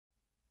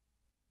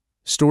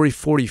Story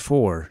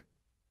 44.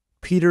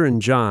 Peter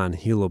and John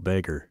heal a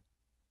beggar.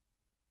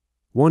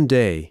 One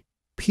day,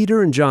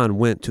 Peter and John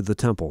went to the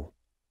temple.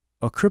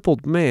 A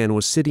crippled man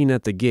was sitting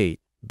at the gate,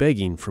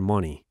 begging for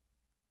money.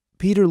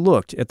 Peter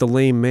looked at the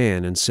lame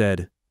man and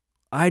said,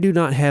 "I do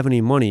not have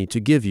any money to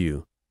give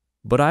you,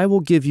 but I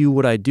will give you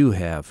what I do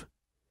have.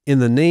 In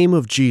the name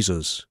of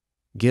Jesus,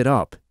 get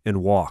up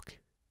and walk."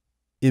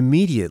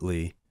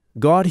 Immediately,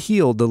 God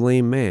healed the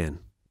lame man.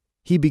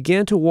 He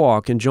began to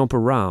walk and jump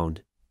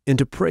around, and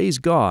to praise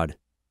God.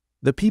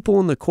 The people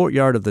in the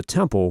courtyard of the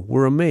temple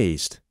were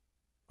amazed.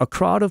 A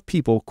crowd of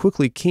people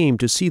quickly came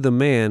to see the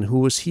man who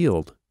was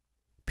healed.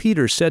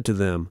 Peter said to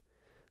them,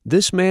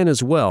 "This man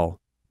is well,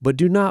 but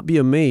do not be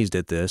amazed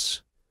at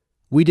this.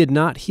 We did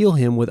not heal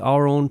him with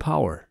our own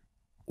power,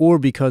 or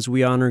because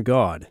we honor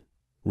God.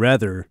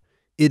 Rather,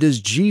 it is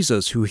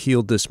Jesus who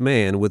healed this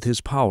man with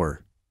his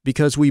power,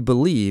 because we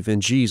believe in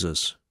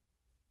Jesus.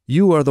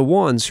 You are the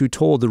ones who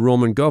told the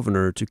Roman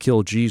governor to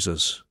kill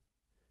Jesus.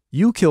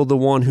 You killed the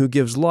one who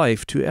gives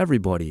life to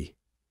everybody,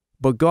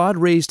 but God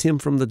raised him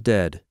from the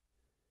dead.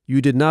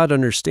 You did not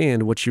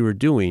understand what you were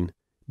doing,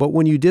 but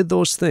when you did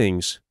those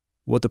things,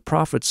 what the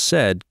prophets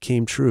said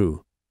came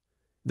true.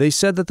 They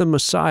said that the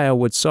Messiah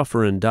would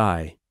suffer and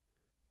die.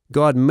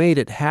 God made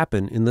it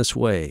happen in this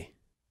way.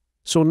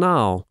 So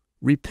now,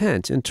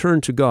 repent and turn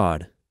to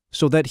God,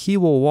 so that He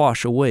will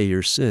wash away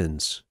your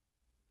sins."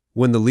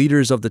 When the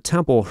leaders of the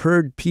temple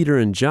heard Peter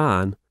and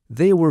John,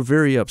 they were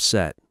very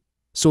upset.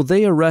 So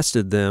they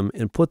arrested them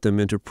and put them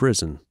into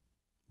prison.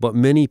 But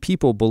many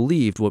people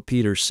believed what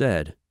Peter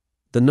said.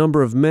 The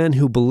number of men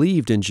who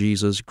believed in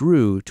Jesus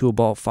grew to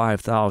about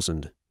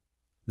 5,000.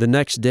 The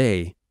next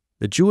day,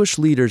 the Jewish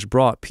leaders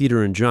brought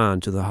Peter and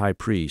John to the high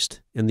priest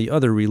and the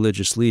other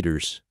religious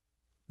leaders.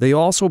 They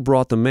also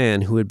brought the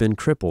man who had been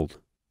crippled.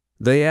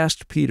 They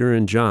asked Peter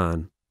and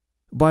John,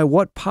 "By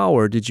what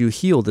power did you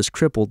heal this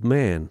crippled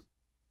man?"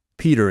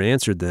 Peter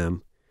answered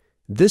them,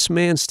 "This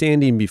man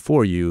standing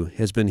before you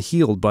has been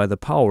healed by the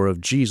power of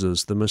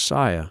Jesus the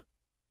Messiah.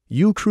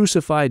 You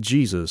crucified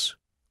Jesus,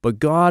 but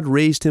God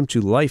raised him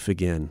to life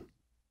again.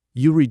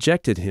 You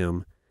rejected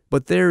him,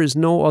 but there is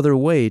no other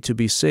way to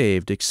be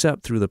saved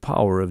except through the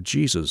power of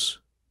Jesus."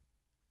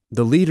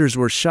 The leaders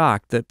were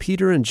shocked that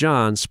Peter and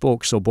John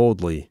spoke so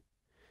boldly.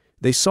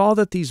 They saw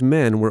that these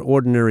men were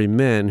ordinary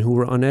men who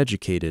were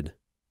uneducated,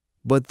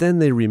 but then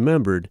they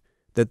remembered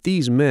that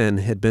these men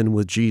had been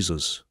with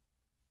Jesus.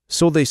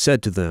 So they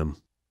said to them,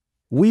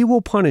 "We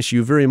will punish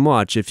you very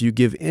much if you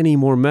give any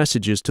more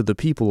messages to the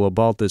people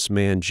about this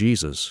man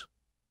Jesus."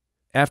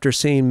 After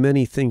saying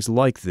many things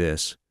like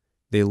this,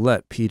 they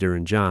let Peter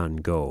and John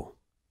go.